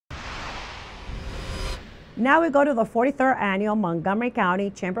Now we go to the 43rd Annual Montgomery County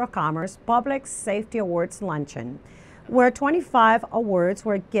Chamber of Commerce Public Safety Awards Luncheon, where 25 awards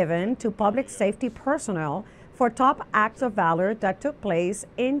were given to public safety personnel for top acts of valor that took place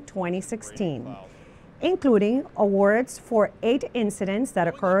in 2016, including awards for 8 incidents that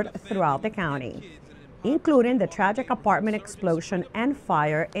occurred throughout the county, including the tragic apartment explosion and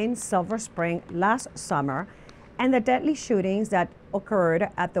fire in Silver Spring last summer and the deadly shootings that occurred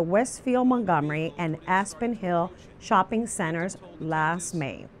at the Westfield, Montgomery, and Aspen Hill shopping centers last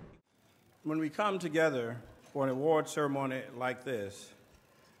May. When we come together for an award ceremony like this,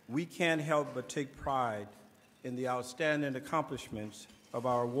 we can't help but take pride in the outstanding accomplishments of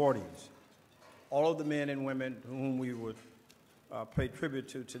our awardees, all of the men and women whom we would pay tribute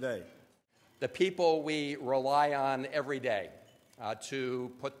to today. The people we rely on every day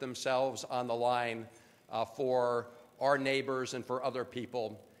to put themselves on the line for our neighbors and for other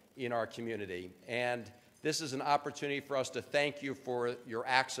people in our community. And this is an opportunity for us to thank you for your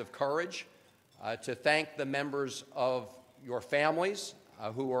acts of courage, to thank the members of your families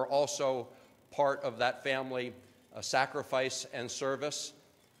who are also part of that family sacrifice and service.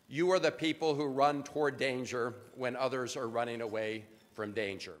 You are the people who run toward danger when others are running away from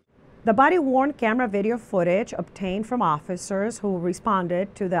danger. The body-worn camera video footage obtained from officers who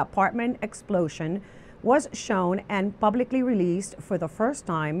responded to the apartment explosion was shown and publicly released for the first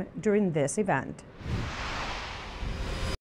time during this event.